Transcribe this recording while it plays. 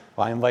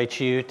Well, I invite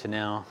you to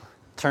now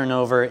turn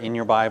over in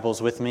your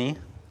Bibles with me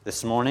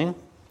this morning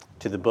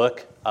to the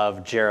book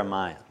of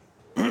Jeremiah.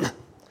 If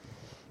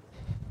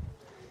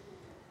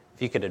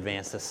you could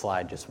advance this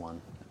slide just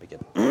one,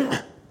 that'd be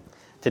good.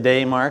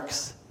 Today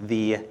marks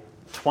the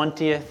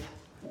 20th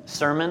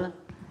sermon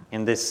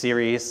in this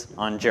series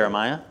on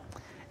Jeremiah,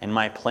 and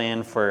my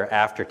plan for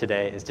after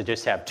today is to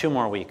just have 2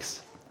 more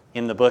weeks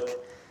in the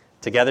book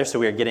together, so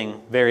we are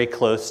getting very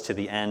close to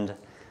the end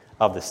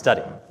of the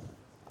study.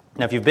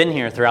 Now, if you've been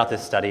here throughout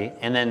this study,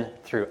 and then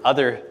through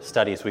other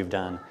studies we've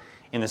done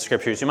in the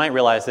Scriptures, you might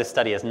realize this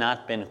study has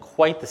not been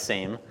quite the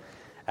same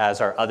as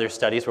our other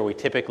studies, where we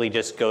typically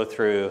just go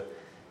through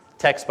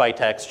text by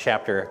text,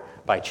 chapter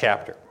by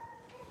chapter.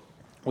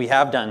 We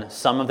have done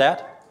some of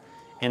that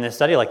in this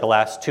study, like the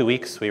last 2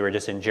 weeks. We were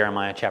just in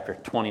Jeremiah chapter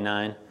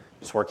 29,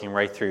 just working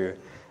right through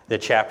the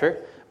chapter.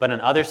 But on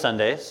other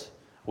Sundays,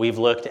 we've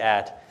looked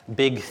at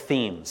big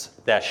themes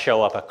that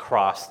show up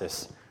across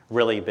this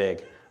really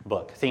big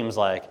book. Themes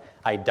like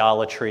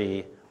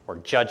idolatry or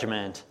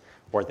judgment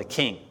or the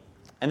king.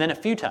 And then a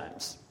few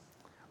times,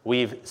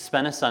 we've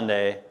spent a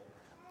Sunday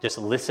just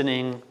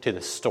listening to the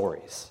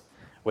stories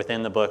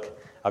within the book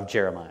of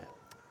Jeremiah.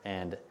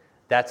 And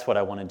that's what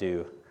I want to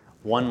do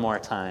one more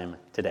time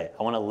today.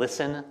 I want to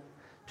listen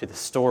to the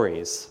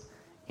stories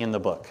in the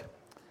book,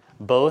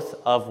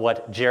 both of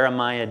what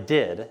Jeremiah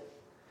did,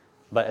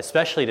 but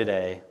especially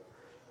today,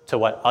 to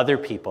what other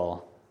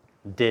people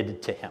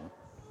did to him.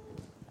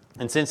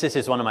 And since this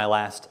is one of my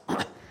last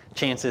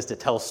chances to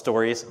tell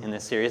stories in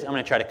this series, I'm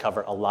going to try to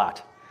cover a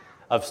lot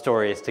of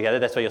stories together.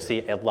 That's why you'll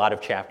see a lot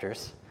of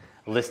chapters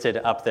listed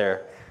up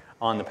there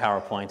on the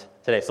PowerPoint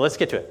today. So let's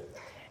get to it.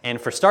 And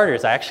for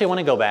starters, I actually want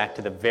to go back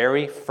to the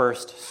very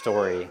first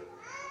story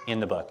in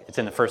the book. It's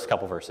in the first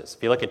couple verses.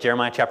 If you look at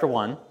Jeremiah chapter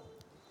 1,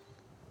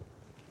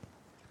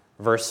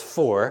 verse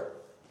 4,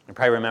 you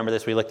probably remember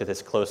this. We looked at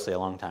this closely a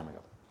long time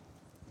ago.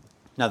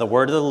 Now the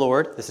word of the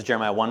Lord, this is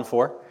Jeremiah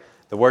 1:4.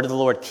 The word of the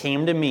Lord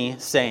came to me,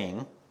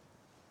 saying,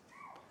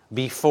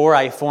 "Before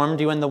I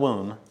formed you in the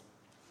womb,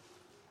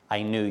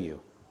 I knew you.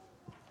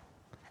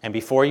 And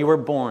before you were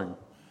born,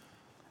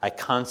 I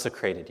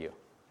consecrated you.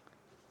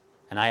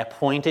 And I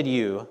appointed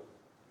you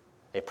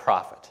a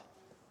prophet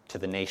to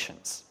the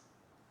nations."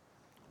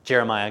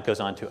 Jeremiah goes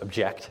on to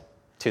object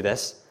to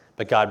this,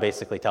 but God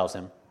basically tells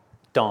him,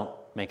 don't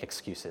make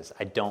excuses.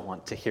 I don't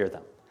want to hear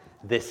them.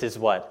 This is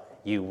what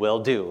you will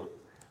do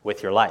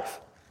with your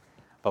life.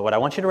 But what I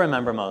want you to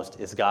remember most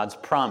is God's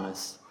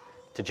promise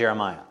to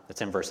Jeremiah.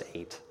 That's in verse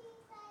 8.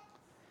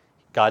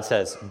 God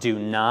says, "Do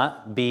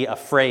not be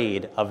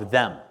afraid of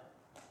them,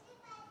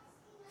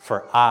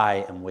 for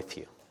I am with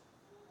you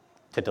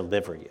to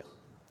deliver you."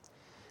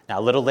 Now,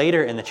 a little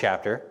later in the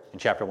chapter, in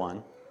chapter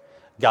 1,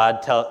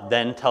 God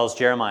then tells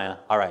Jeremiah,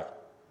 all right,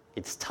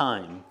 it's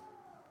time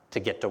to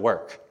get to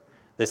work.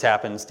 This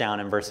happens down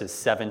in verses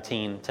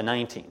 17 to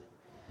 19.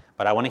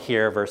 But I want to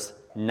hear verse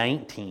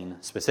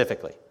 19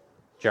 specifically.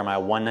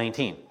 Jeremiah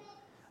 1:19.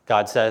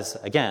 God says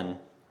again,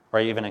 or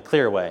even a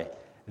clear way,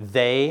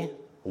 they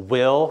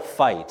will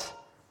fight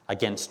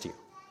against you,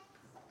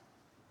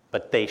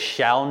 but they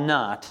shall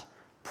not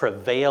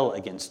prevail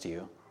against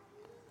you,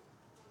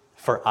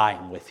 for I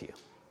am with you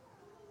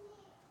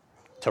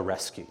to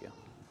rescue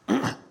you.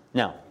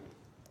 Now,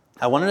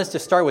 I wanted us to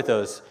start with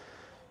those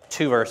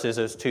 2 verses,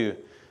 those 2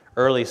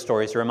 early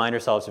stories, to remind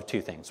ourselves of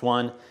 2 things.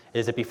 One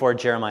is that before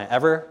Jeremiah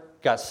ever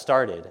got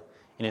started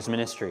in his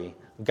ministry,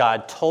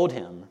 God told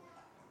him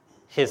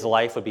his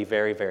life would be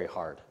very, very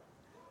hard.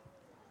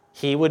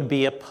 He would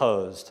be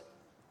opposed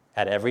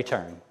at every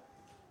turn.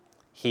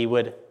 He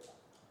would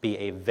be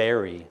a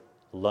very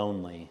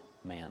lonely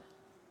man.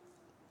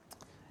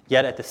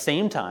 Yet at the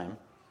same time,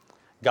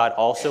 God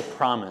also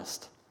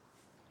promised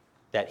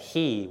that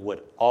he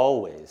would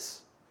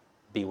always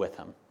be with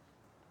him.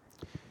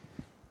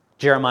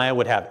 Jeremiah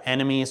would have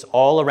enemies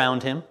all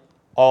around him,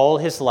 all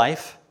his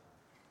life,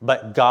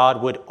 but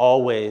God would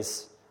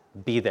always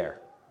be there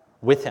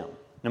with him.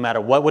 No matter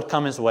what would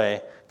come his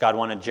way, God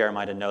wanted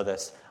Jeremiah to know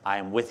this. I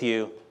am with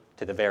you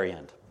to the very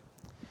end.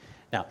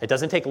 Now, it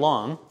doesn't take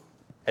long,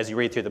 as you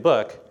read through the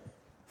book,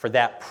 for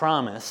that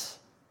promise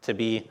to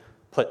be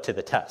put to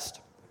the test.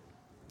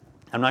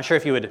 I'm not sure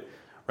if you would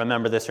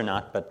remember this or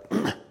not, but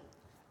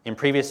in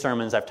previous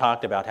sermons I've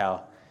talked about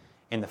how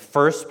in the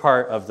first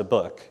part of the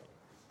book,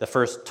 the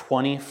first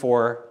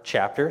 24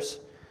 chapters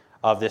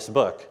of this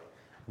book,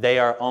 they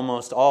are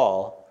almost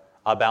all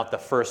about the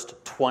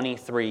first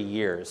 23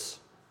 years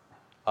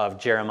of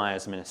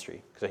Jeremiah's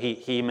ministry. So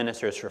he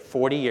ministers for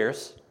 40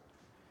 years,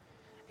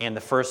 and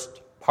the first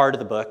part of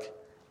the book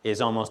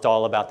is almost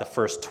all about the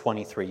first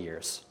 23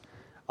 years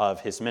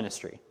of his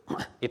ministry.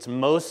 It's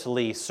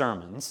mostly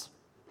sermons,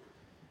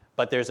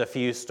 but there's a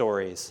few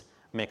stories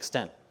mixed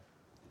in.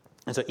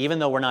 And so even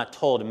though we're not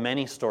told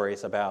many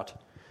stories about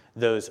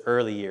those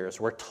early years,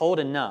 we're told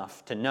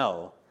enough to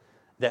know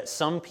that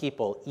some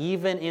people,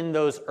 even in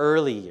those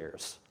early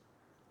years,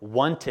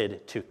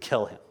 wanted to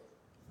kill him.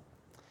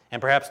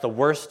 And perhaps the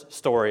worst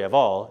story of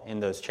all in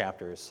those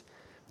chapters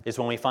is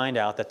when we find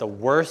out that the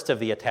worst of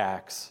the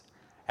attacks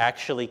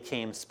actually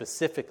came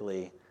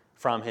specifically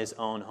from his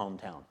own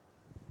hometown.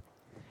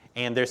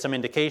 And there's some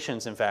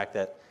indications, in fact,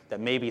 that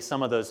maybe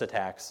some of those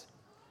attacks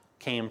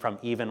came from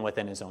even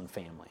within his own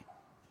family.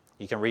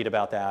 You can read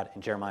about that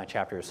in Jeremiah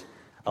chapters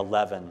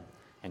 11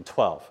 and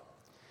 12.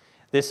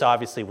 This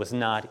obviously was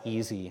not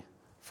easy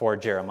for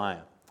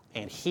Jeremiah,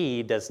 and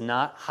he does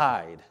not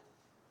hide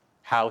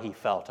how he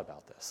felt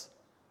about this,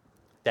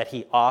 that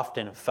he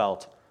often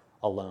felt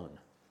alone,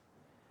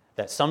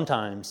 that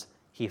sometimes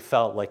he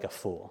felt like a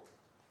fool,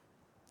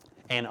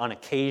 and on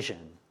occasion,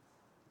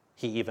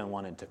 he even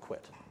wanted to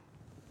quit.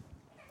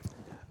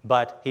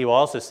 But he will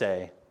also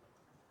say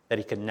that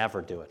he could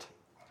never do it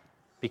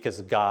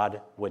because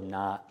God would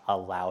not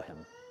allow him,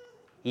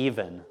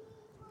 even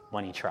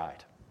when he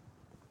tried.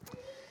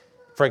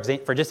 For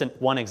just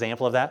one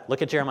example of that,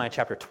 look at Jeremiah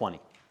chapter 20.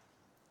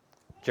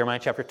 Jeremiah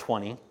chapter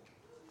 20,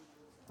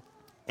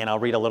 and I'll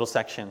read a little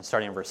section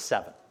starting in verse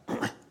 7.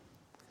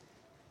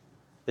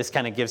 This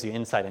kind of gives you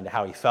insight into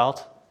how he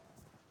felt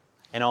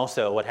and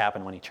also what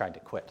happened when he tried to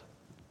quit.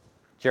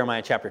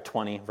 Jeremiah chapter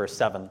 20, verse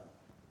 7.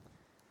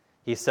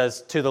 He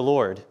says to the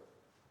Lord,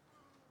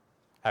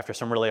 after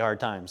some really hard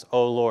times,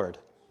 "O Lord,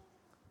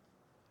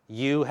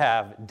 you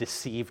have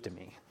deceived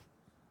me,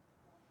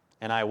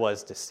 and I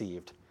was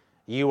deceived.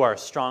 You are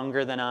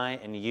stronger than I,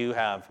 and you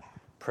have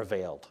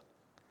prevailed.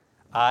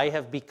 I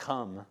have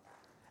become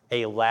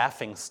a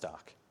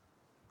laughingstock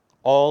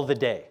all the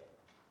day.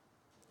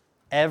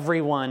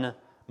 Everyone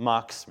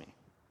mocks me.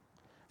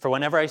 For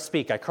whenever I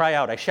speak, I cry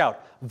out, I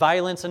shout,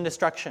 violence and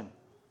destruction.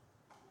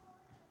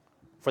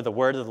 For the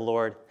word of the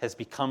Lord has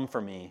become for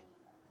me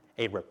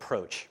a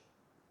reproach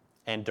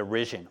and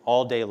derision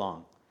all day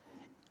long."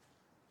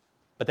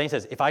 But then he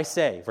says, if I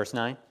say, verse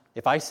 9,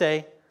 if I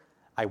say,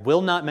 I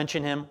will not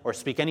mention him or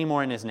speak any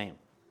more in his name,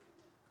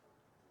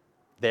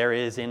 there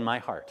is in my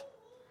heart,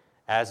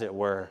 as it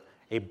were,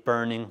 a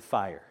burning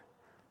fire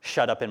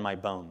shut up in my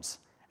bones,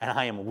 and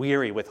I am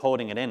weary with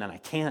holding it in, and I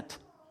can't.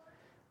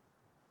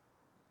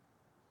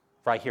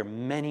 For I hear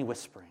many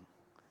whispering.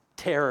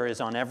 Terror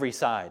is on every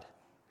side.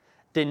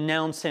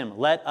 Denounce him.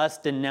 Let us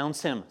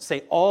denounce him.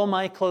 Say, all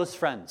my close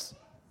friends,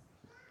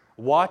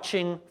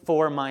 watching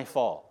for my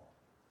fall.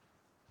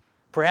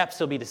 Perhaps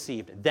he'll be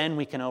deceived. Then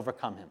we can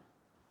overcome him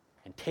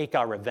and take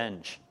our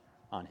revenge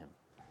on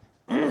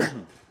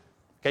him.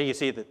 Okay, you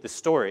see that the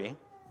story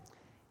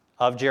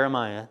of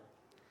Jeremiah,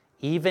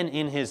 even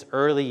in his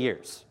early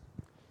years,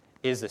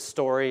 is the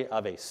story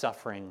of a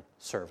suffering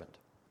servant.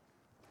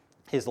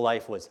 His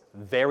life was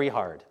very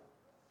hard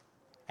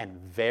and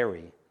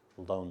very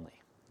lonely.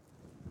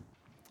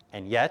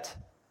 And yet,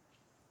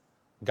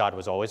 God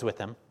was always with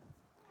him,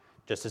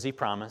 just as he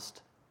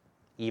promised,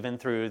 even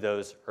through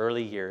those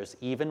early years,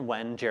 even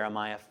when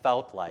Jeremiah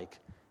felt like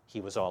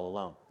he was all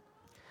alone.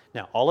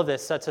 Now, all of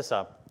this sets us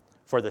up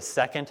for the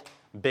second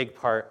big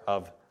part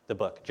of the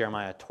book,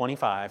 Jeremiah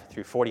 25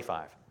 through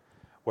 45,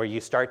 where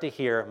you start to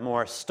hear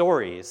more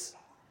stories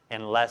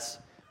and less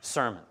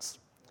sermons.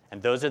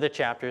 And those are the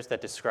chapters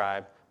that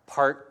describe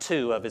part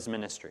 2 of his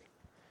ministry,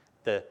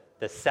 the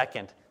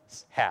second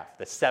half,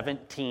 the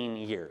 17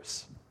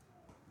 years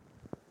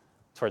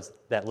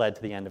that led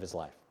to the end of his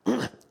life.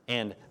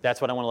 And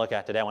that's what I want to look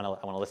at today. I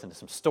want to listen to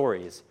some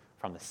stories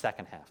from the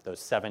second half, those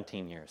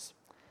 17 years.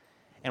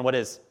 And what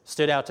has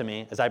stood out to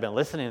me as I've been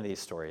listening to these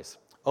stories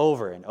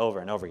over and over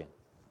and over again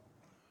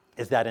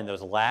is that in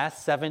those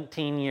last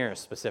 17 years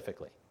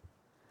specifically,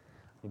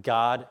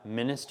 God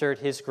ministered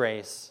his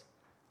grace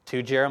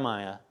to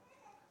Jeremiah,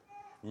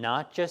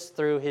 not just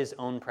through his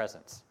own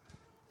presence,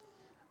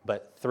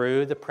 but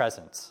through the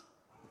presence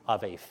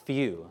of a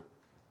few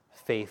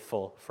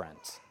faithful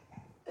friends.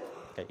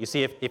 Okay, you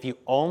see, if you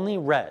only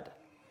read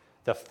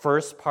the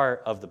first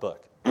part of the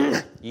book,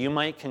 you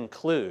might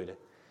conclude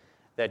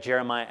that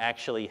Jeremiah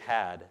actually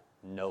had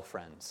no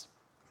friends.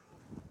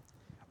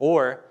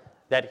 Or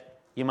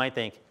that you might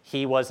think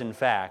he was, in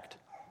fact,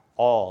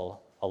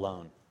 all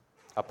alone,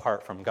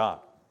 apart from God.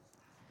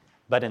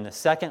 But in the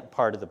second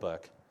part of the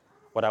book,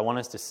 what I want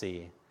us to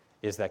see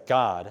is that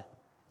God,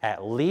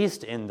 at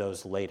least in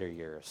those later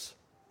years,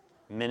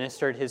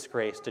 ministered his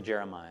grace to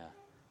Jeremiah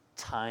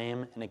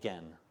time and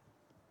again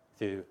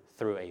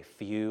through a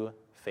few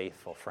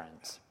faithful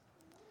friends.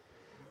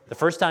 The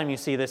first time you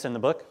see this in the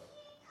book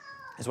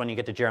is when you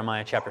get to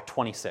Jeremiah chapter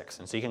 26.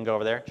 And so you can go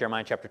over there,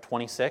 Jeremiah chapter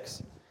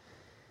 26.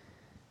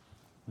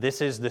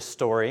 This is the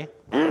story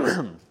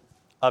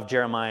of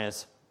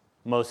Jeremiah's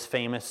most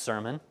famous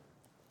sermon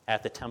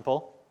at the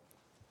temple,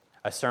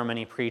 a sermon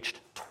he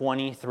preached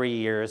 23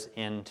 years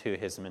into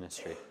his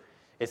ministry.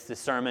 It's the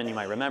sermon, you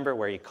might remember,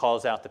 where he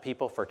calls out the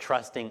people for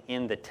trusting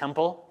in the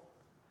temple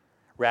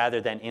rather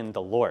than in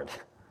the Lord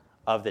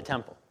of the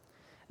temple.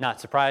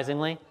 Not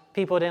surprisingly,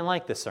 people didn't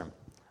like this sermon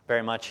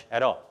very much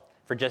at all.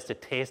 For just a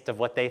taste of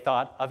what they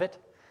thought of it,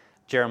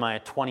 Jeremiah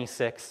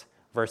 26,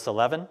 verse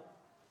 11.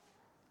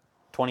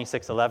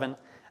 26:11.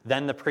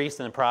 Then the priests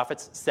and the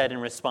prophets said in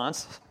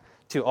response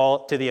to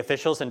the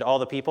officials and to all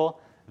the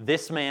people,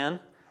 "This man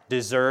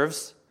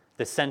deserves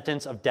the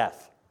sentence of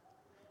death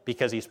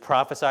because he's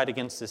prophesied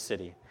against this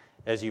city,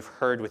 as you've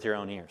heard with your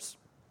own ears."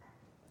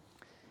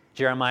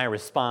 Jeremiah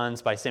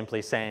responds by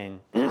simply saying,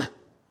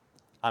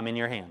 I'm in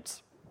your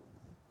hands.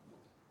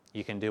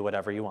 You can do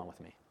whatever you want with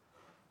me.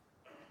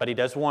 But he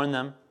does warn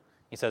them.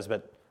 He says,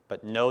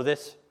 but know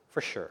this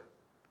for sure,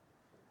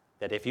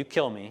 that if you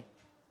kill me,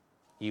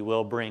 you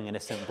will bring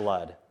innocent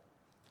blood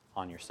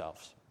on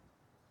yourselves.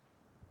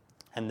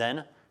 And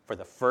then, for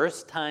the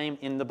first time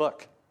in the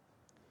book,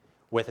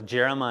 with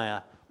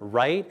Jeremiah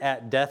right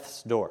at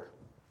death's door,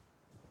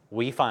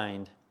 we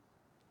find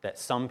that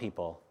some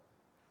people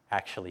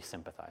actually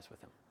sympathize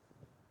with him.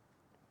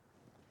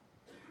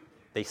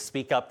 They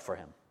speak up for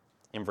him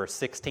in verse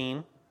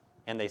 16,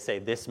 and they say,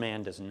 this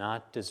man does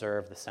not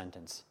deserve the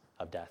sentence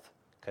of death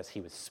because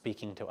he was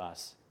speaking to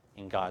us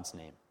in God's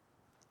name.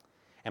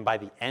 And by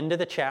the end of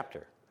the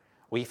chapter,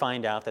 we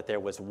find out that there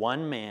was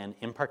one man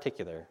in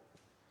particular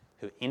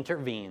who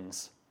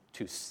intervenes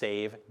to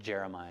save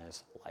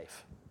Jeremiah's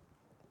life.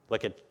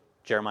 Look at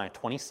Jeremiah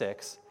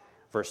 26,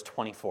 verse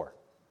 24.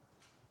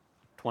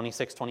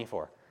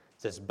 26:24. It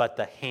says, but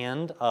the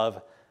hand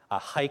of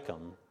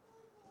Ahikam,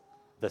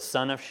 the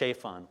son of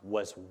Shaphan,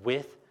 was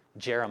with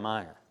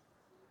Jeremiah,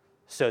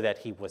 so that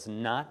he was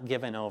not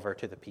given over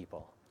to the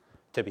people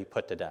to be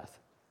put to death.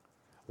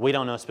 We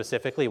don't know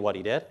specifically what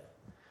he did.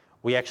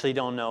 We actually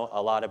don't know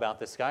a lot about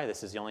this guy.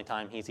 This is the only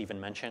time he's even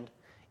mentioned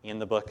in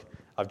the book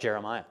of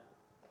Jeremiah.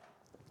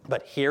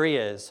 But here he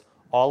is,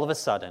 all of a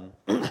sudden,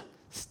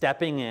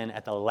 stepping in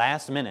at the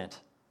last minute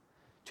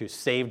to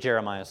save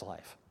Jeremiah's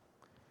life.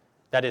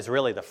 That is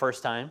really the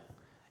first time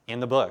in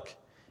the book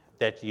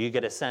that you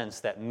get a sense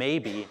that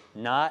maybe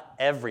not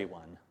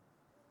everyone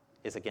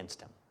is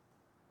against him.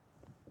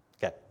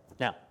 Okay,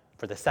 now,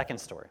 for the second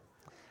story,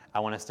 I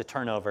want us to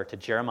turn over to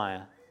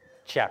Jeremiah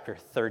chapter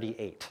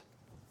 38.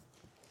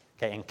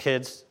 Okay, and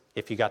kids,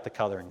 if you got the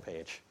coloring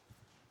page,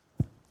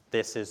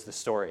 this is the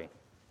story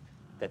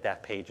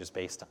that page is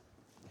based on.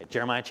 Okay,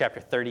 Jeremiah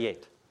chapter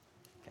 38.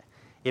 Okay.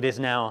 It is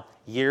now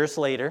years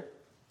later.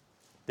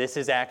 This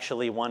is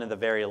actually one of the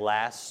very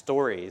last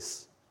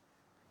stories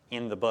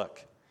in the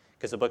book,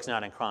 because the book's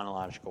not in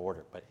chronological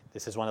order, but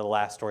this is one of the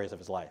last stories of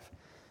his life.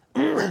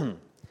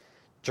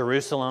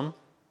 Jerusalem,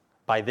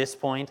 by this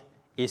point,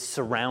 is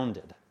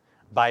surrounded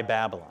by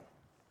Babylon.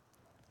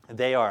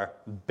 They are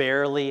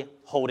barely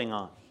holding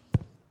on.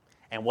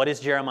 And what is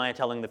Jeremiah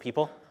telling the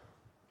people?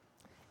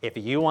 If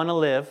you want to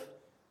live,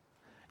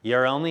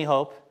 your only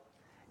hope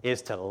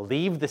is to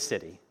leave the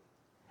city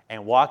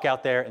and walk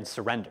out there and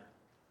surrender.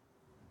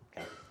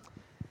 Okay.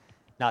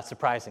 Not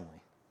surprisingly,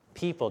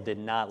 people did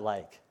not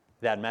like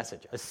that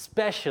message,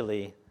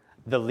 especially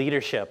the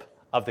leadership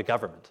of the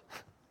government.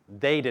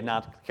 They did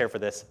not care for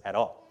this at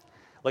all.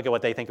 Look at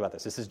what they think about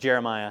this. This is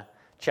Jeremiah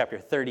chapter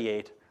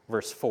 38,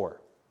 verse 4.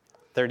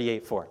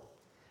 38:4.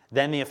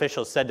 Then the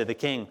officials said to the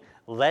king,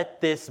 let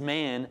this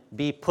man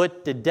be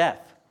put to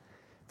death,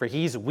 for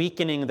he's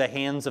weakening the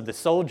hands of the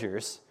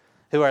soldiers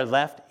who are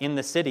left in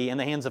the city and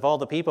the hands of all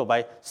the people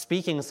by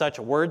speaking such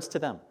words to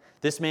them.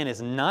 This man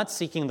is not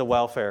seeking the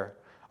welfare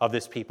of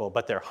this people,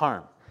 but their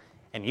harm.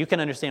 And you can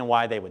understand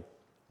why they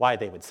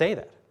would say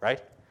that, right?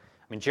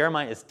 I mean,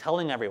 Jeremiah is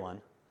telling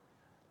everyone,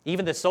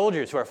 even the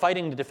soldiers who are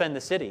fighting to defend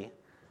the city,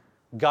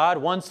 God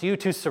wants you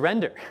to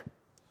surrender.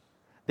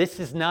 This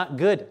is not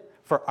good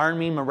for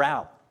army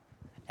morale.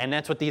 And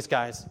that's what these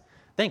guys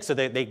think. So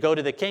they go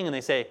to the king and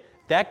they say,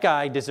 that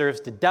guy deserves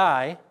to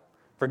die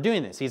for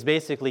doing this. He's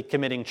basically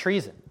committing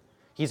treason.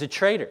 He's a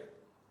traitor.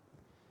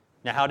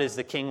 Now, how does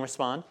the king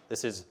respond?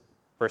 This is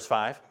verse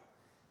 5.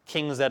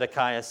 King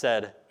Zedekiah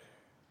said,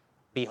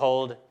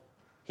 behold,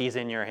 he's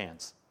in your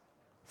hands,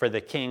 for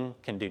the king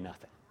can do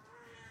nothing.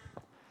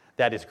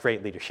 That is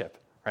great leadership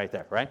right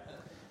there, right?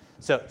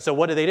 So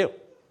what do they do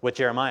with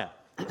Jeremiah?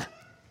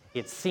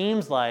 It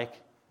seems like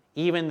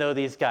even though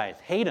these guys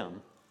hate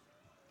him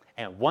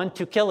and want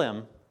to kill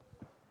him,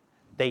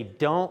 they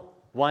don't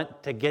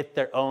want to get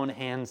their own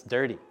hands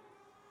dirty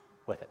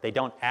with it. They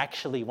don't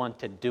actually want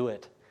to do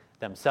it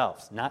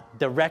themselves, not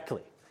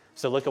directly.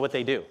 So look at what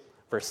they do.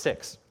 Verse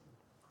 6.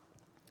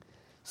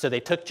 So they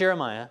took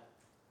Jeremiah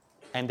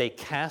and they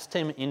cast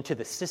him into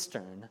the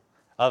cistern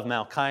of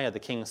Malchiah, the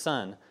king's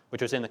son,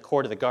 which was in the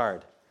court of the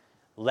guard,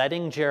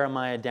 letting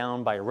Jeremiah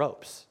down by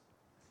ropes.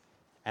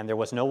 And there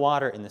was no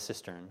water in the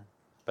cistern,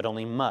 but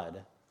only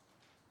mud.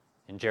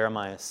 And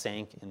Jeremiah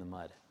sank in the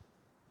mud.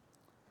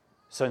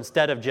 So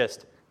instead of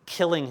just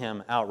killing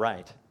him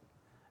outright,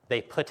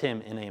 they put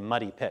him in a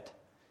muddy pit.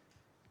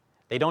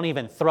 They don't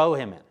even throw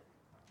him in.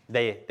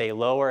 They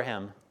lower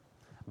him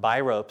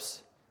by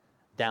ropes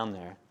down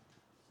there.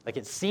 Like,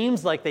 it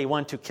seems like they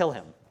want to kill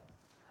him,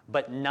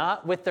 but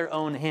not with their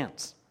own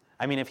hands.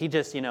 I mean, if he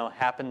just,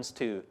 happens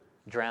to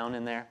drown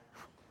in there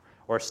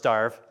or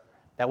starve,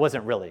 that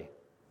wasn't really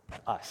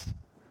us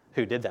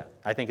who did that,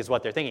 I think is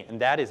what they're thinking. And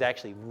that is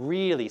actually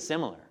really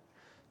similar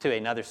to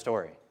another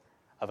story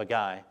of a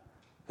guy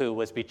who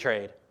was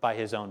betrayed by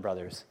his own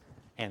brothers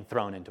and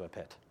thrown into a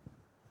pit.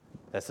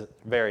 That's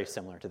very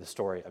similar to the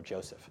story of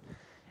Joseph.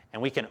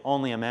 And we can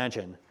only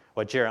imagine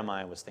what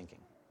Jeremiah was thinking.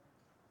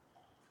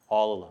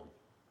 All alone,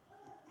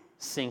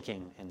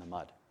 sinking in the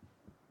mud.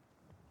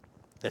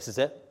 This is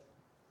it.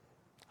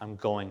 I'm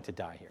going to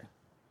die here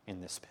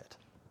in this pit.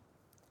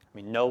 I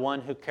mean, no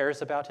one who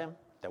cares about him,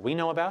 that we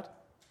know about,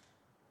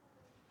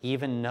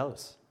 even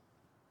knows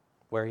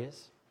where he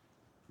is.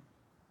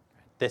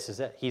 This is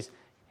it.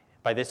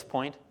 By this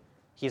point,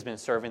 he's been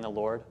serving the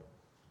Lord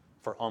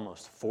for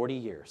almost 40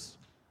 years.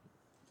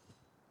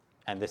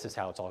 And this is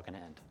how it's all going to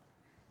end.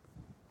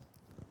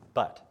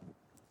 But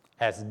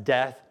as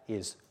death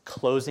is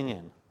closing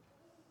in,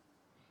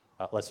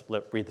 let's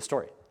read the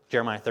story.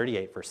 Jeremiah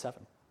 38, verse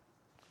 7.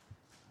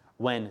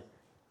 When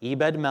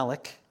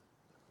Ebed-Melech,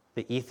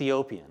 the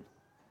Ethiopian,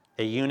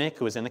 a eunuch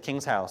who was in the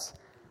king's house,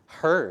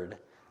 heard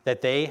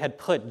that they had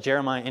put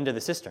Jeremiah into the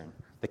cistern,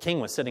 the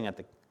king was sitting at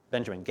the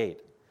Benjamin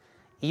gate.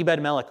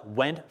 Ebed-Melech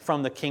went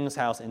from the king's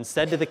house and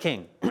said to the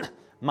king,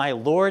 "My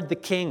lord the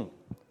king,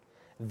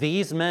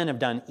 these men have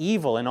done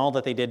evil in all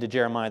that they did to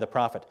Jeremiah the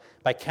prophet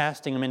by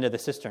casting him into the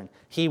cistern.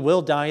 He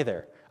will die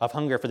there of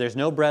hunger, for there's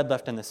no bread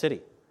left in the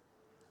city."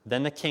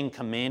 Then the king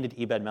commanded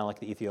Ebed-Melech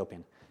the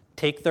Ethiopian,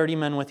 "Take 30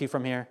 men with you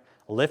from here,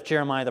 lift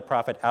Jeremiah the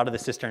prophet out of the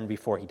cistern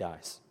before he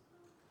dies."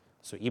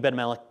 So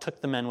Ebed-Melech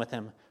took the men with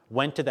him,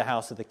 went to the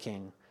house of the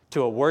king,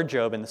 to a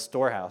wardrobe in the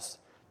storehouse,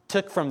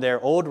 took from there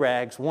old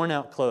rags,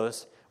 worn-out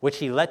clothes, which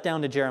he let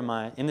down to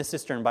Jeremiah in the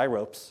cistern by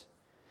ropes.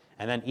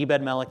 And then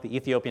Ebed-Melech the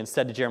Ethiopian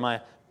said to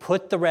Jeremiah,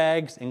 "Put the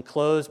rags and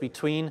clothes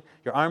between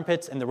your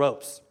armpits and the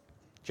ropes."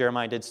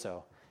 Jeremiah did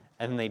so.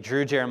 And then they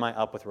drew Jeremiah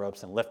up with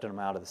ropes and lifted him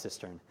out of the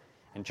cistern.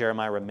 And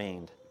Jeremiah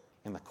remained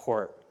in the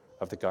court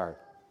of the guard.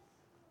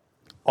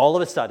 All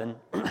of a sudden,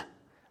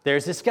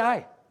 there's this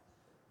guy,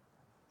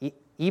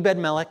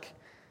 Ebed-Melech,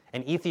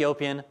 an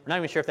Ethiopian. We're not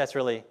even sure if that's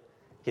really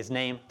his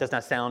name. Does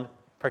not sound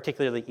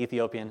particularly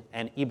Ethiopian.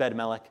 And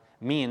Ebed-Melech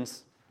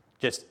means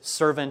just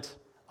servant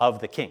of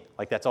the king.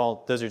 Like that's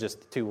all, those are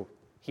just two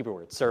Hebrew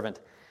words, servant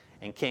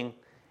and king.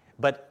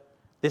 But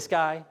this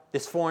guy,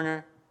 this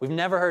foreigner, we've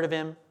never heard of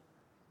him.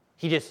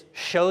 He just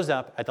shows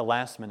up at the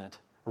last minute,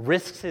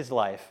 risks his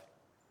life,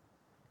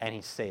 and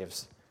he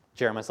saves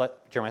Jeremiah's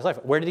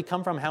life. Where did he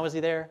come from? How is he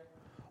there?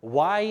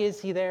 Why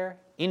is he there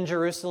in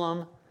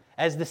Jerusalem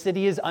as the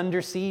city is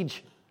under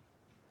siege?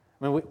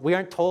 I mean, we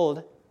aren't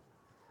told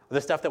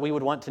the stuff that we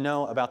would want to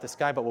know about this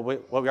guy, but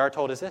what we are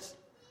told is this.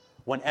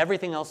 When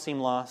everything else seemed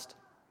lost,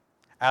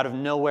 out of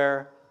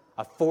nowhere,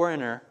 a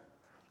foreigner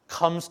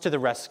comes to the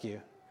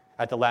rescue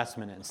at the last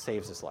minute and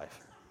saves his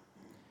life.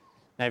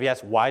 Now, if you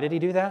ask, why did he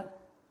do that?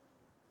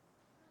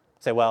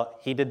 Say, well,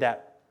 he did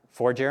that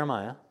for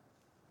Jeremiah,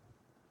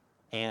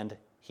 and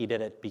he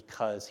did it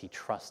because he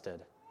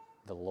trusted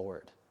the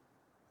Lord.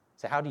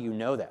 So how do you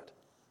know that?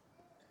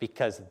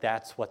 Because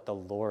that's what the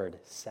Lord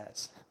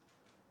says.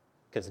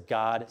 Because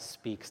God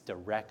speaks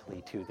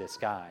directly to this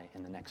guy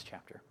in the next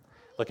chapter.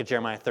 Look at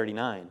Jeremiah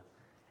 39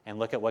 and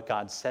look at what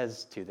God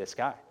says to this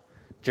guy.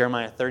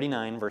 Jeremiah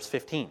 39, verse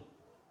 15.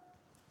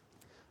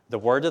 The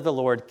word of the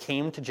Lord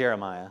came to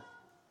Jeremiah.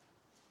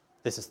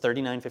 This is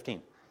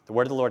 39:15. The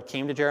word of the Lord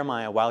came to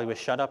Jeremiah while he was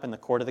shut up in the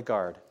court of the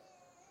guard.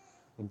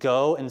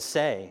 "Go and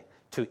say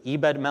to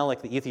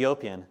Ebed-Melech the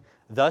Ethiopian,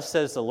 thus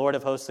says the Lord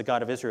of hosts, the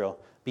God of Israel,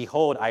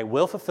 behold, I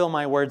will fulfill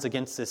my words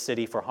against this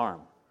city for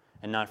harm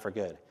and not for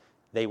good.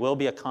 They will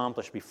be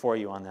accomplished before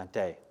you on that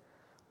day.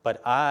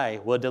 But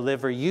I will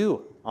deliver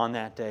you on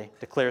that day,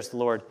 declares the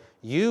Lord.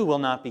 You will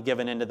not be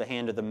given into the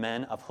hand of the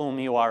men of whom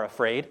you are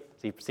afraid."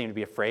 So you seem to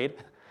be afraid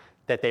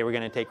that they were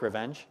going to take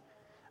revenge.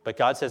 But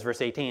God says,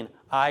 verse 18,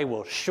 "I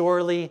will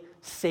surely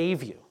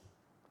save you.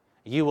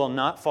 You will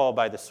not fall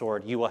by the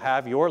sword. You will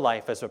have your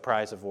life as a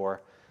prize of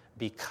war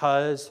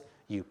because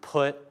you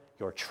put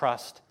your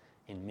trust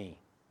in me,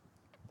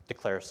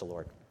 declares the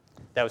Lord."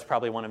 That was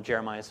probably one of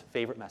Jeremiah's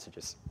favorite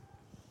messages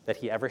that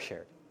he ever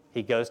shared.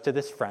 He goes to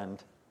this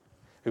friend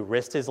who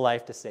risked his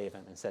life to save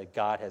him and said,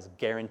 God has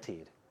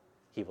guaranteed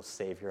he will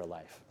save your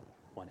life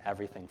when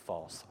everything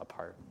falls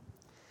apart.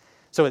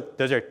 So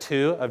those are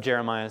two of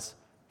Jeremiah's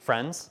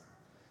friends,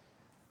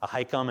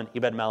 Ahikam and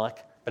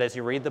Ebed-Melech. But as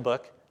you read the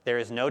book, there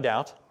is no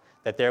doubt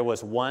that there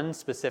was one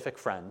specific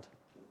friend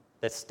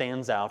that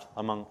stands out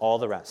among all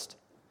the rest.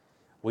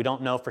 We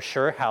don't know for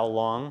sure how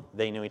long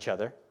they knew each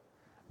other,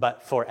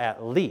 but for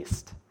at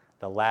least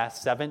the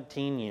last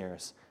 17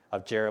 years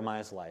of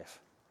Jeremiah's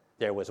life,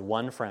 there was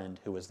one friend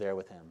who was there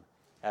with him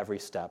every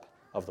step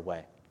of the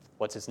way.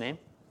 What's his name?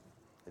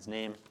 His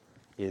name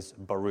is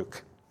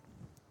Baruch.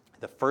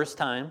 The first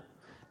time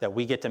that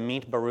we get to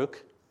meet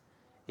Baruch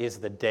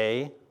is the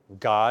day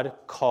God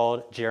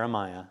called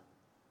Jeremiah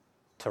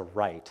to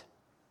write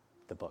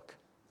the book.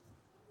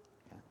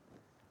 Okay.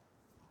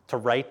 To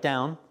write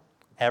down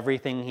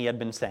everything he had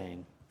been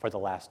saying for the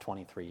last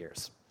 23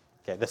 years.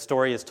 Okay, the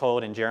story is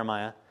told in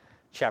Jeremiah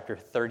chapter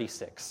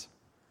 36.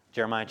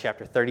 Jeremiah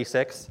chapter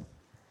 36.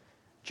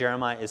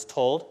 Jeremiah is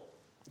told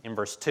in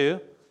verse 2,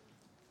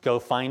 go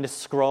find a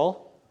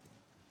scroll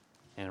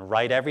and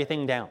write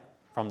everything down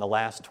from the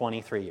last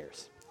 23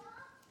 years.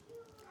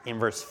 In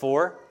verse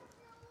 4,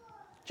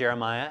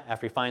 Jeremiah,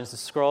 after he finds the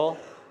scroll,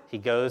 he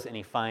goes and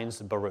he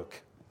finds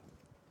Baruch.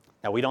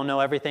 Now, we don't know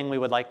everything we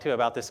would like to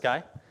about this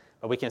guy,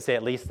 but we can say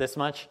at least this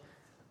much.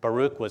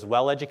 Baruch was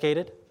well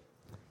educated.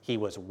 He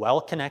was well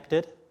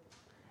connected.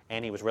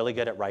 and he was really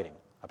good at writing,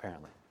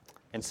 apparently.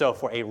 And so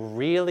for a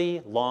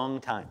really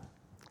long time,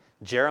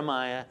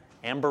 Jeremiah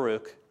and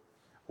Baruch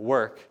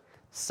work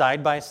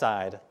side by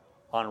side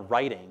on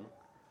writing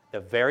the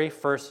very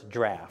first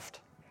draft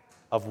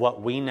of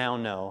what we now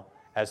know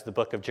as the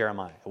book of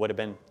Jeremiah. It would have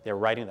been, they're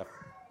writing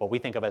what we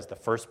think of as the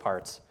first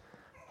parts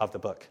of the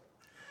book.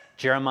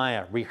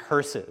 Jeremiah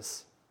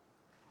rehearses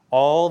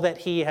all that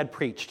he had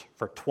preached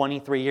for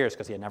 23 years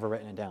because he had never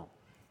written it down.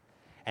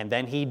 And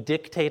then he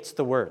dictates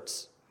the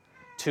words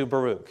to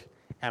Baruch,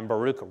 and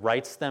Baruch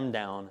writes them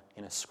down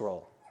in a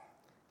scroll.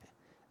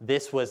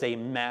 This was a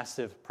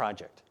massive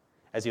project.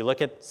 As you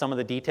look at some of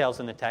the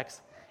details in the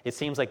text, it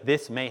seems like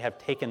this may have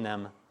taken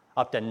them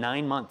up to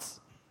 9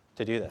 months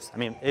to do this. I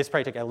mean, it's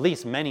probably took at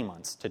least many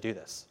months to do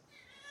this.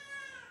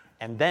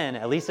 And then,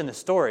 at least in the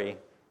story,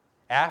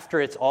 after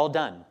it's all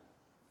done,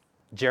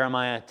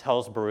 Jeremiah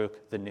tells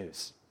Baruch the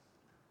news.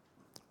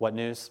 What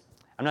news?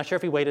 I'm not sure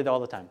if he waited all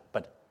the time,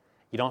 but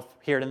you don't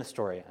hear it in the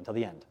story until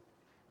the end.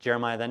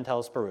 Jeremiah then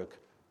tells Baruch,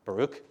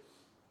 Baruch,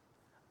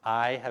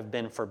 I have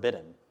been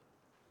forbidden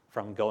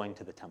from going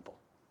to the temple.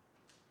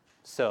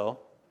 So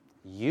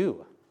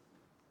you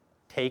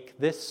take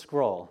this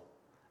scroll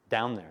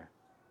down there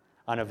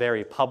on a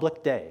very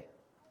public day,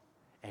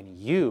 and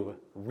you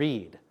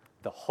read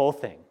the whole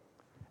thing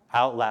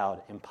out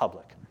loud in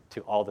public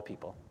to all the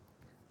people.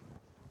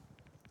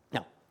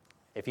 Now,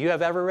 if you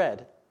have ever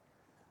read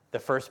the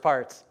first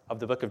parts of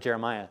the book of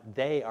Jeremiah,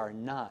 they are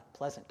not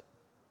pleasant,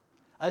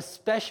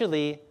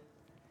 especially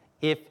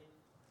if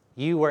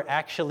you were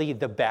actually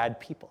the bad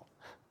people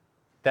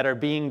that are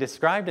being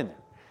described in there.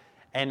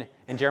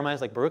 And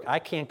Jeremiah's like, Baruch, I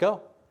can't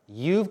go.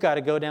 You've got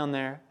to go down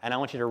there, and I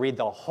want you to read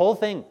the whole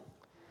thing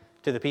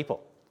to the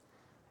people.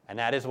 And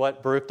that is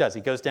what Baruch does.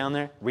 He goes down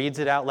there, reads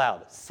it out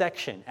loud,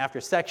 section after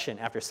section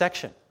after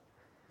section.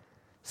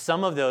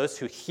 Some of those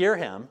who hear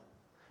him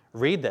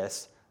read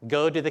this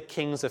go to the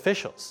king's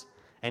officials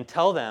and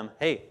tell them,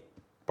 hey,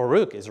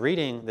 Baruch is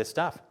reading this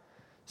stuff.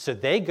 So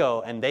they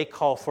go and they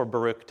call for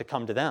Baruch to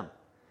come to them.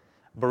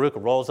 Baruch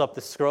rolls up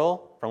the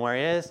scroll from where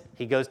he is.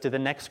 He goes to the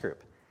next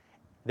group.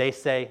 They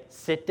say,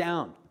 sit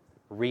down,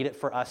 read it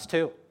for us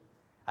too.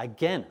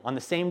 Again, on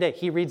the same day,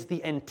 he reads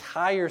the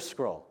entire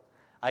scroll,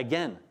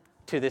 again,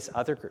 to this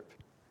other group.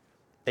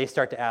 They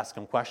start to ask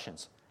him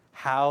questions.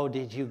 How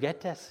did you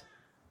get this?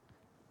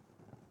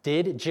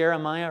 Did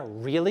Jeremiah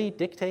really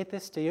dictate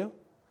this to you?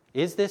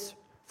 Is this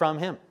from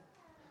him?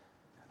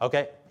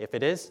 Okay, if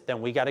it is,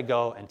 then we got to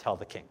go and tell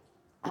the king.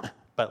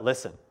 But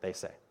listen, they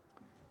say,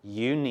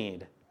 you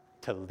need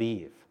to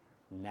leave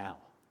now.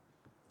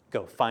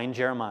 Go find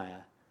Jeremiah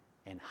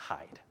and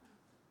hide.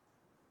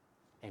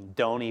 And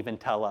don't even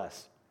tell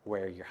us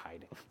where you're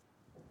hiding.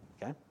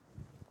 Okay?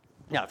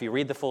 Now, if you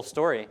read the full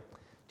story,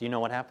 do you know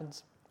what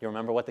happens? You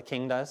remember what the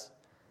king does?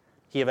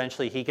 He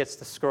gets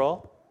the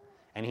scroll,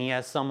 and he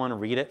has someone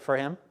read it for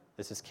him.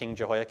 This is King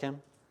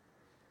Jehoiakim.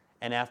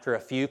 And after a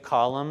few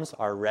columns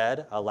are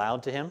read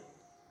aloud to him,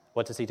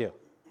 what does he do?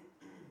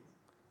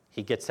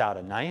 He gets out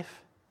a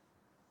knife,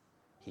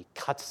 he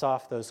cuts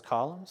off those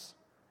columns,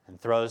 and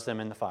throws them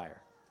in the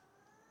fire.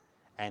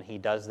 And he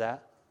does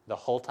that the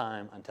whole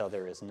time until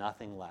there is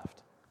nothing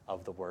left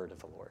of the word of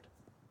the Lord.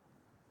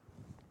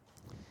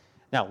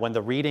 Now, when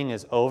the reading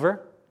is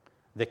over,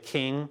 the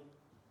king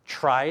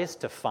tries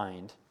to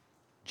find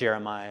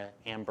Jeremiah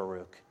and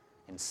Baruch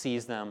and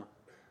sees them,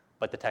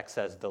 but the text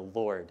says the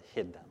Lord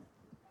hid them,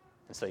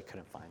 and so he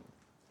couldn't find them.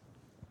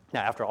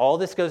 Now, after all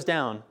this goes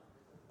down,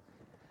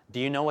 do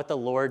you know what the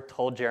Lord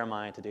told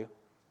Jeremiah to do?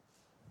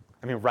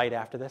 I mean, right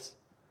after this,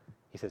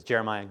 he says,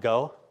 Jeremiah,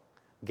 go,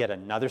 get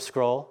another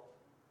scroll,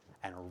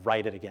 and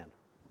write it again.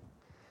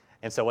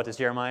 And so what does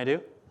Jeremiah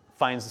do?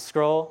 Finds the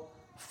scroll,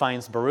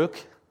 finds Baruch,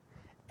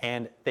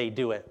 and they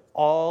do it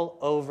all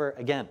over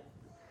again.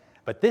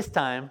 But this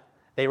time,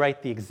 they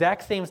write the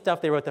exact same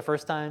stuff they wrote the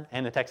first time,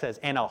 and the text says,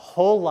 and a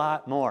whole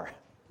lot more.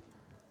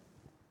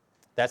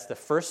 That's the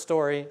first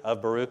story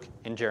of Baruch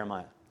and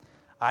Jeremiah.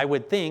 I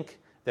would think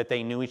that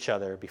they knew each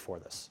other before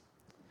this.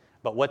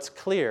 But what's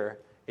clear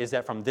is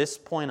that from this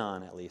point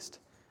on, at least,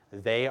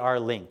 they are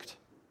linked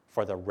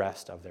for the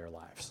rest of their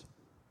lives.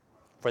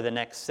 For the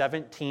next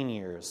 17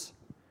 years,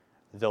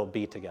 they'll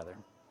be together.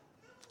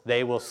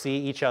 They will see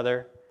each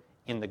other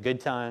in the good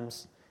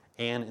times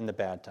and in the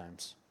bad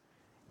times,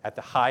 at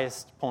the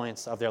highest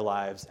points of their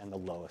lives and the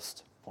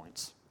lowest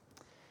points.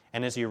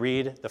 And as you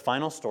read the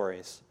final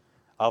stories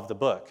of the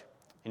book,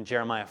 in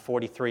Jeremiah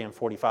 43 and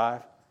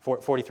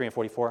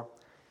 44,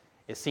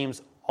 it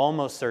seems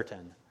almost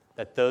certain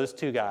that those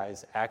two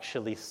guys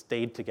actually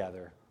stayed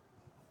together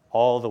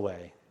all the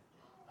way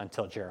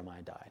until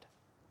Jeremiah died,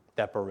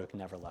 that Baruch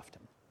never left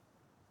him.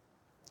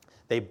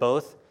 They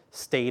both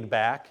stayed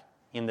back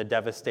in the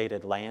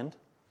devastated land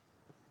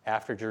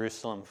after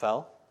Jerusalem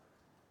fell,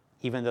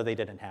 even though they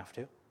didn't have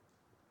to.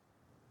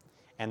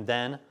 And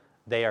then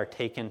they are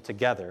taken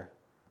together,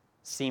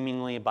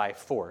 seemingly by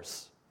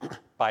force,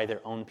 by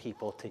their own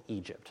people to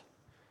Egypt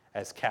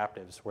as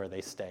captives where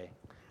they stay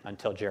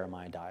until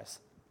Jeremiah dies.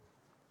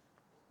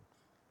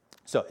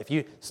 So if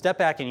you step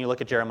back and you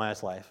look at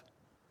Jeremiah's life,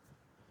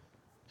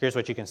 here's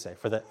what you can say.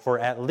 For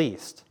at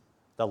least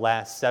the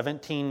last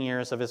 17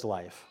 years of his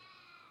life,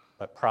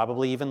 but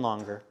probably even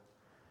longer,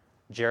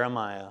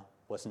 Jeremiah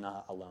was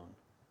not alone.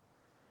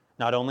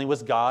 Not only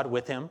was God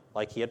with him,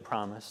 like he had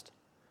promised,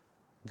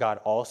 God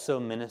also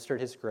ministered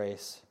his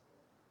grace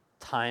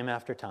time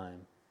after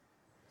time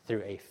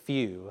through a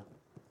few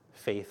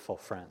faithful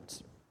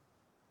friends.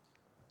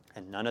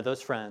 And none of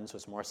those friends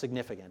was more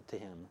significant to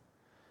him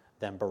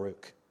than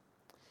Baruch.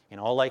 In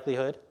all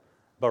likelihood,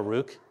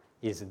 Baruch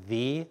is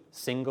the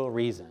single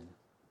reason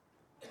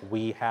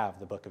we have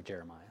the book of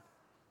Jeremiah.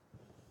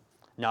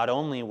 Not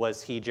only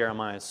was he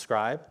Jeremiah's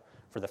scribe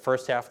for the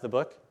first half of the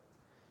book,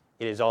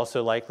 it is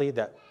also likely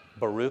that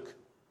Baruch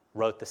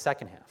wrote the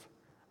second half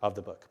of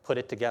the book, put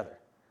it together,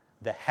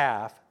 the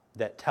half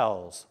that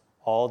tells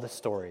all the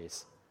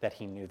stories that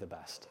he knew the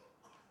best,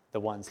 the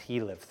ones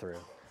he lived through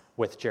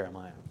with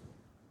Jeremiah.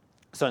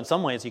 So in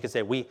some ways, you could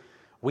say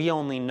we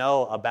only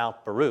know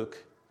about Baruch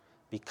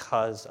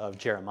because of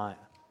Jeremiah.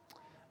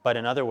 But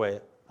in other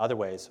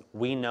ways,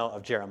 we know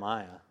of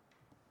Jeremiah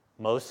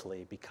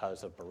mostly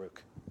because of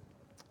Baruch.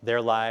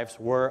 Their lives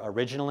were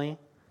originally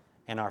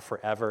and are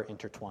forever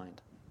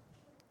intertwined.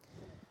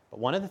 But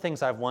one of the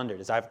things I've wondered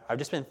is I've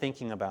just been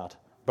thinking about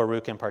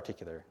Baruch in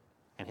particular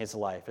and his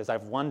life, is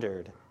I've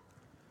wondered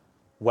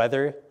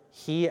whether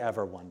he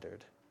ever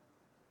wondered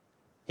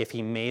if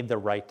he made the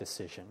right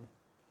decision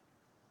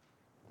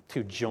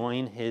to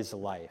join his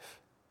life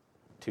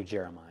to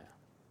Jeremiah.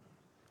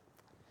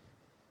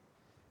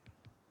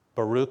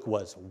 Baruch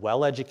was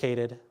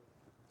well-educated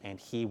and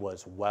he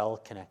was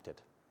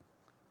well-connected.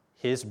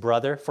 His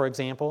brother, for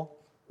example,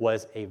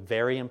 was a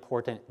very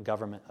important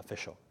government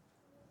official.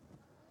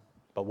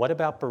 But what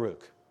about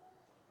Baruch?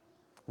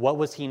 What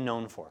was he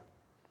known for?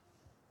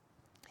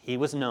 He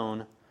was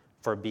known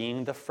for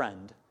being the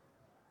friend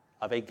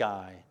of a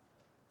guy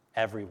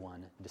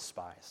everyone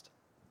despised.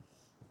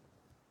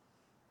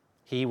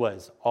 He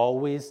was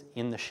always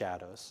in the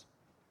shadows,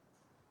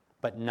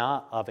 but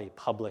not of a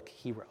public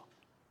hero,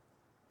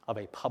 of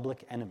a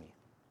public enemy.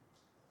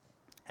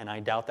 And I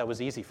doubt that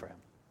was easy for him.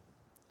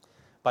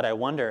 But I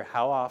wonder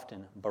how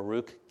often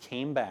Baruch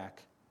came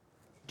back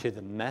to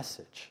the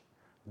message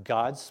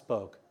God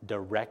spoke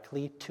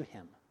directly to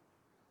him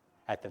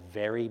at the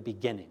very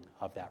beginning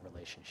of that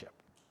relationship.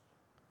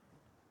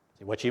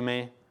 See, what you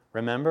may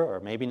remember, or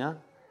maybe not,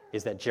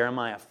 is that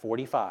Jeremiah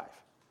 45,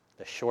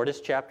 the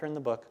shortest chapter in the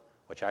book,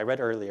 which I read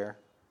earlier,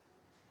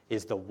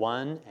 is the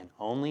one and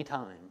only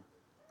time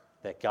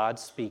that God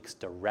speaks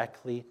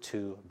directly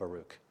to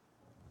Baruch.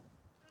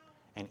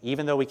 And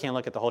even though we can't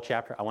look at the whole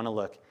chapter, I want to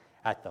look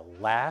at the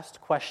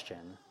last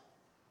question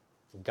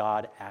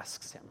God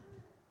asks him.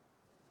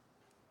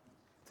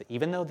 So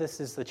even though this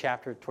is the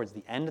chapter towards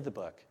the end of the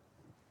book,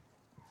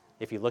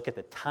 if you look at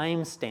the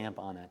time stamp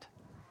on it,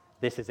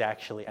 this is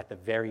actually at the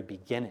very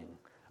beginning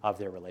of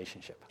their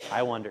relationship.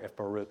 I wonder if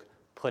Baruch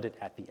put it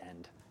at the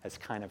end as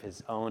kind of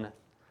his own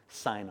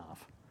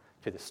sign-off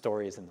to the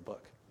stories in the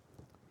book.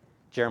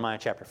 Jeremiah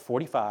chapter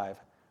 45,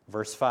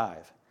 verse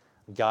 5,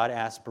 God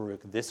asked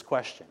Baruch this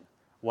question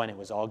when it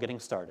was all getting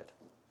started.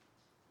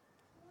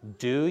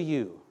 Do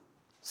you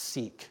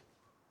seek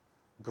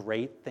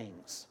great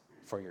things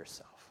for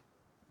yourself?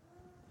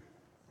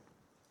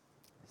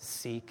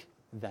 Seek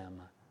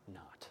them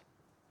not.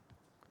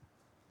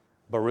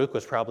 Baruch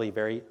was probably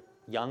very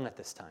young at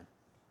this time.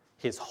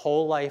 His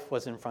whole life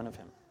was in front of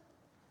him.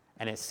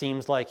 And it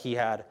seems like he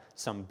had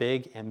some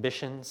big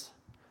ambitions,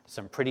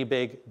 some pretty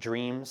big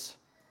dreams.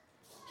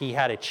 He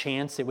had a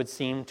chance, it would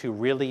seem, to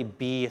really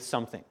be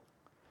something,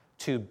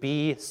 to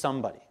be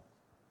somebody.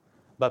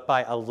 But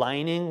by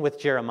aligning with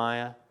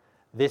Jeremiah,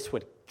 this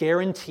would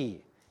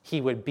guarantee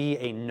he would be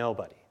a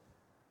nobody.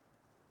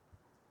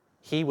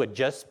 He would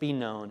just be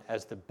known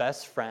as the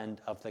best friend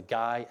of the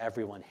guy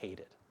everyone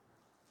hated.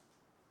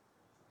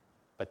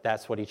 But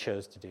that's what he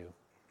chose to do.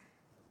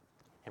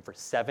 And for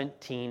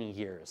 17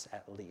 years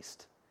at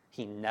least,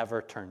 he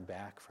never turned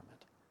back from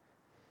it.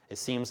 It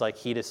seems like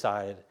he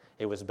decided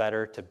it was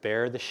better to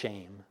bear the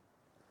shame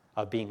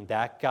of being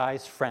that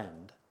guy's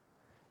friend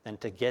than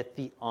to get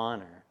the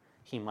honor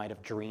he might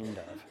have dreamed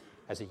of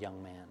as a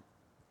young man.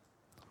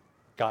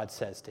 God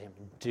says to him,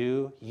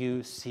 do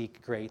you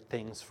seek great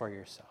things for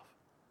yourself?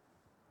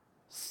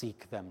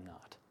 Seek them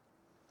not.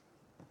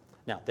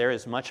 Now, there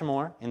is much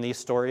more in these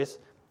stories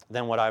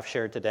than what I've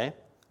shared today,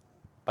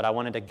 but I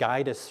wanted to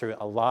guide us through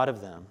a lot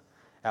of them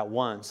at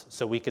once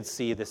so we could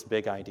see this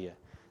big idea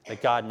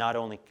that God not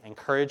only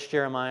encouraged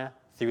Jeremiah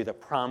through the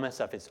promise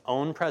of his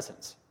own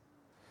presence,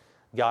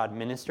 God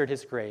ministered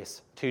his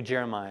grace to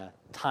Jeremiah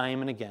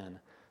time and again,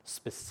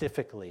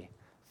 specifically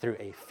through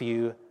a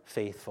few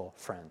faithful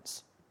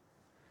friends.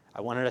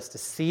 I wanted us to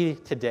see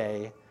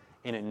today,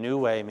 in a new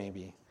way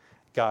maybe,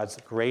 God's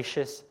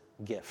gracious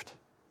gift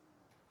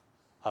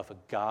of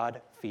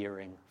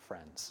God-fearing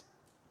friends.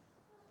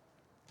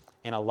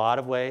 In a lot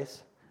of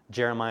ways,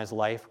 Jeremiah's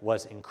life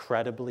was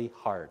incredibly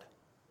hard.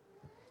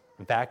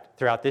 In fact,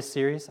 throughout this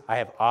series, I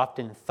have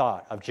often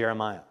thought of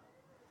Jeremiah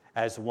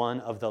as one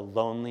of the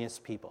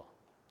loneliest people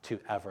to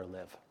ever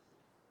live.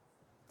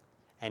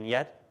 And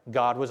yet,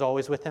 God was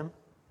always with him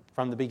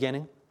from the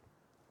beginning.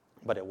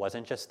 But it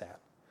wasn't just that.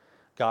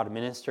 God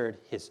ministered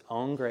his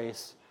own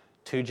grace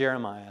to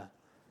Jeremiah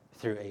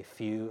through a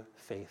few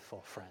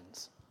faithful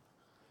friends.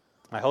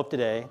 My hope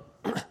today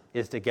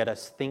is to get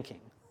us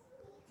thinking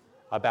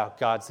about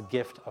God's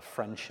gift of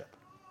friendship.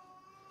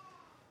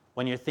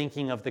 When you're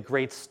thinking of the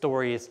great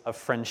stories of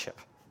friendship,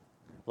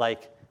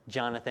 like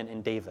Jonathan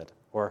and David,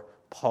 or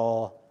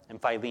Paul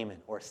and Philemon,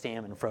 or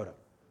Sam and Frodo,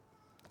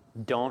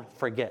 don't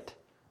forget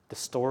the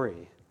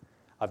story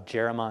of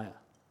Jeremiah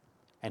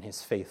and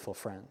his faithful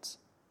friends.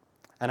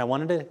 And I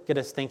wanted to get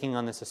us thinking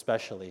on this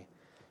especially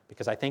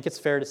because I think it's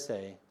fair to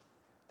say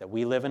that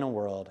we live in a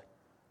world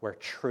where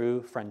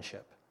true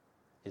friendship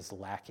is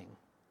lacking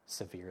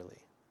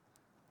severely.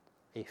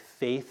 A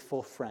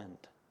faithful friend,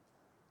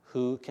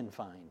 who can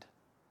find?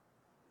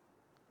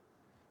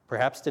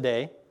 Perhaps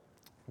today,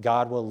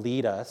 God will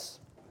lead us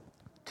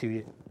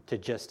to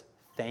just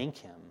thank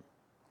him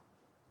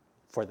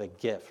for the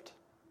gift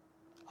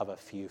of a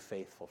few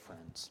faithful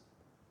friends.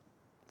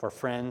 For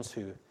friends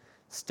who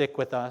stick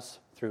with us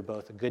through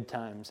both good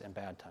times and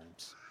bad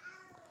times.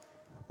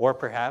 Or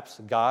perhaps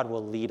God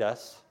will lead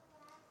us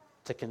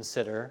to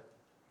consider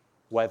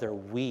whether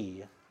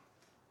we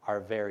are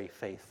very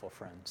faithful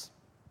friends.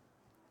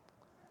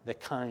 The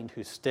kind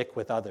who stick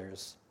with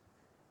others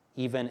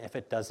even if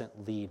it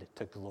doesn't lead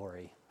to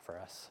glory for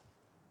us.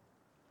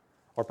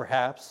 Or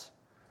perhaps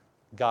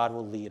God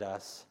will lead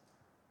us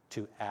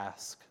to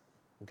ask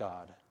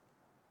God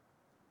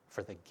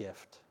for the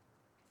gift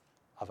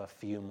of a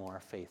few more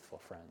faithful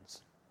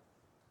friends.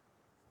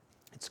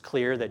 It's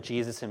clear that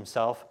Jesus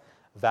himself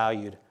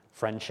valued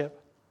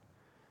friendship.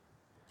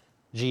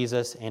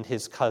 Jesus and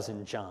his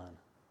cousin John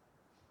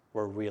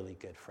were really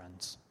good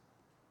friends.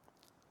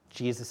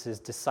 Jesus'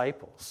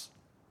 disciples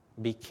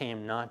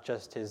became not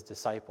just his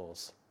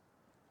disciples,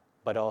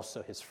 but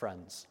also his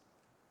friends.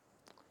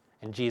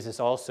 And Jesus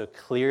also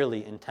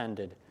clearly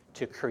intended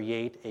to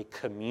create a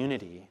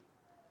community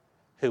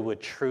who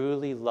would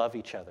truly love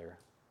each other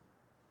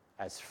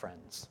as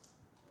friends.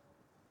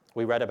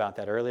 We read about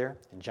that earlier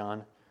in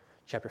John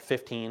chapter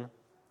 15,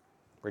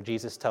 where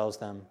Jesus tells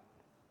them,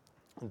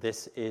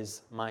 "This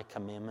is my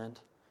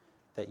commandment,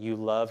 that you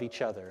love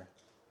each other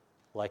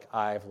like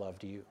I've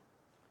loved you."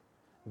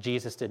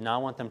 Jesus did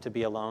not want them to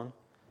be alone.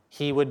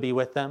 He would be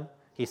with them.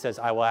 He says,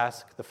 "I will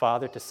ask the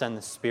Father to send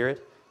the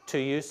Spirit to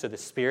you so the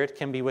Spirit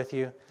can be with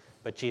you."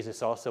 But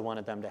Jesus also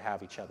wanted them to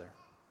have each other,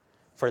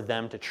 for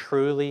them to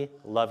truly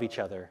love each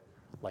other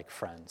like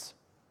friends.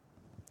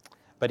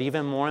 But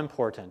even more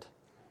important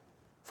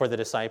for the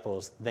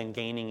disciples than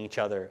gaining each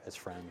other as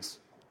friends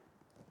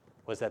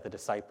was that the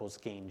disciples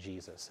gained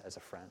Jesus as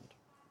a friend.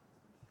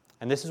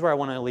 And this is where I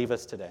want to leave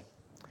us today,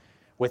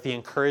 with the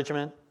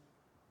encouragement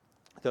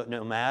that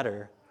no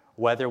matter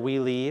whether we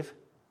leave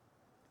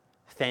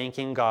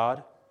thanking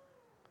God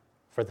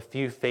for the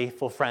few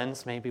faithful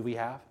friends maybe we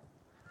have,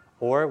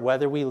 or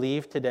whether we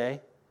leave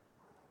today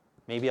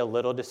maybe a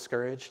little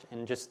discouraged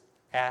and just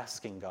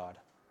asking God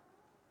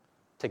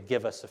to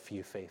give us a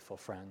few faithful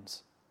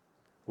friends,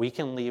 we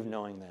can leave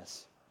knowing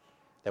this,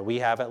 that we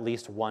have at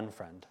least one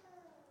friend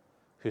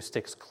who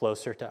sticks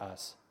closer to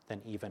us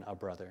than even a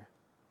brother.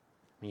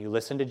 When you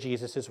listen to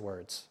Jesus'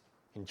 words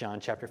in John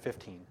chapter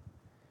 15,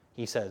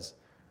 he says,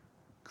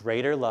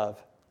 "Greater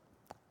love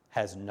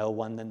has no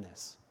one than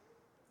this,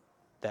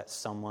 that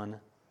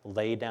someone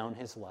lay down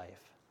his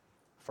life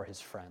for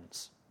his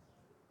friends.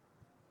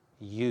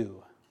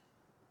 You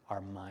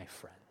are my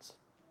friends,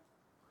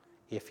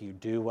 if you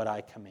do what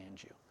I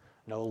command you.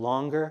 No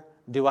longer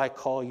do I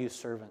call you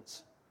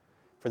servants,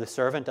 for the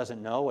servant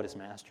doesn't know what his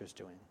master is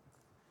doing.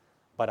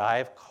 But I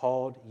have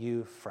called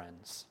you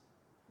friends,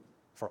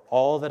 for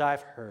all that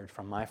I've heard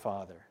from my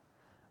Father,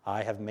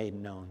 I have made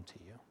known to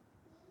you."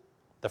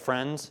 The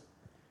friends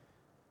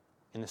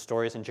in the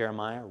stories in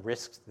Jeremiah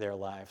risked their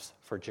lives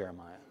for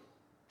Jeremiah.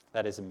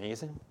 That is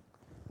amazing.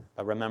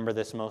 But remember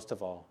this most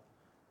of all,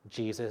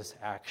 Jesus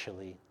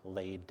actually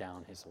laid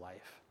down his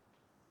life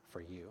for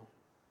you,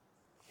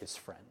 his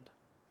friend.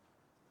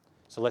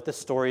 So let the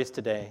stories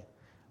today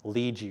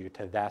lead you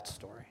to that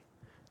story,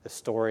 the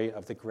story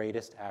of the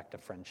greatest act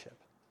of friendship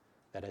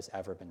that has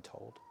ever been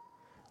told.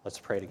 Let's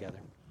pray together.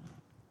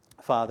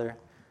 Father,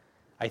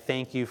 I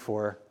thank you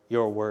for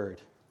your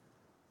word,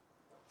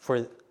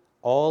 for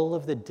all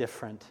of the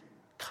different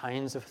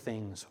kinds of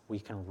things we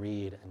can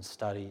read and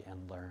study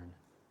and learn.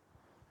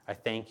 I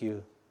thank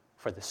you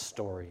for the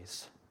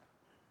stories,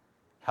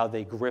 how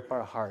they grip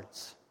our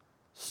hearts,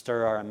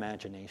 stir our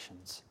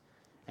imaginations.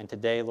 And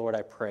today, Lord,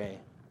 I pray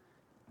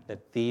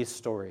that these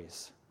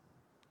stories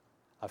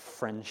of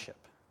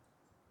friendship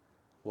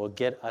will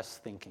get us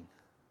thinking,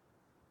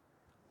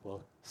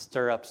 will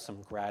stir up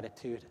some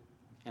gratitude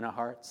in our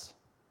hearts,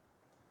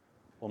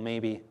 will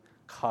maybe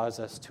cause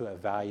us to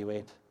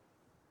evaluate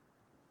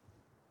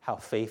how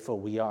faithful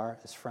we are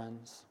as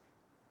friends.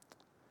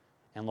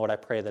 And Lord, I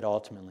pray that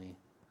ultimately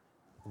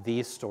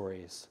these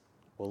stories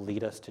will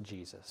lead us to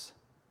Jesus,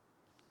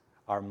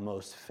 our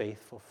most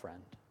faithful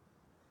friend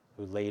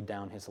who laid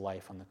down his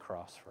life on the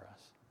cross for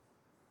us.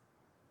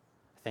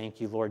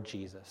 Thank you, Lord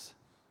Jesus.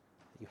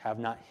 You have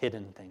not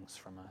hidden things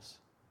from us.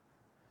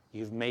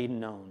 You've made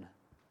known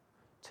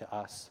to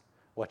us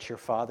what your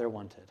Father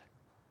wanted.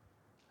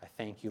 I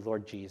thank you,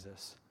 Lord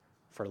Jesus,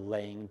 for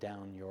laying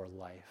down your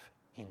life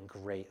in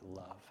great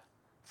love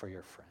for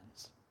your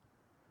friends.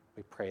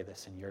 We pray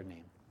this in your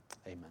name.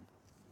 Amen.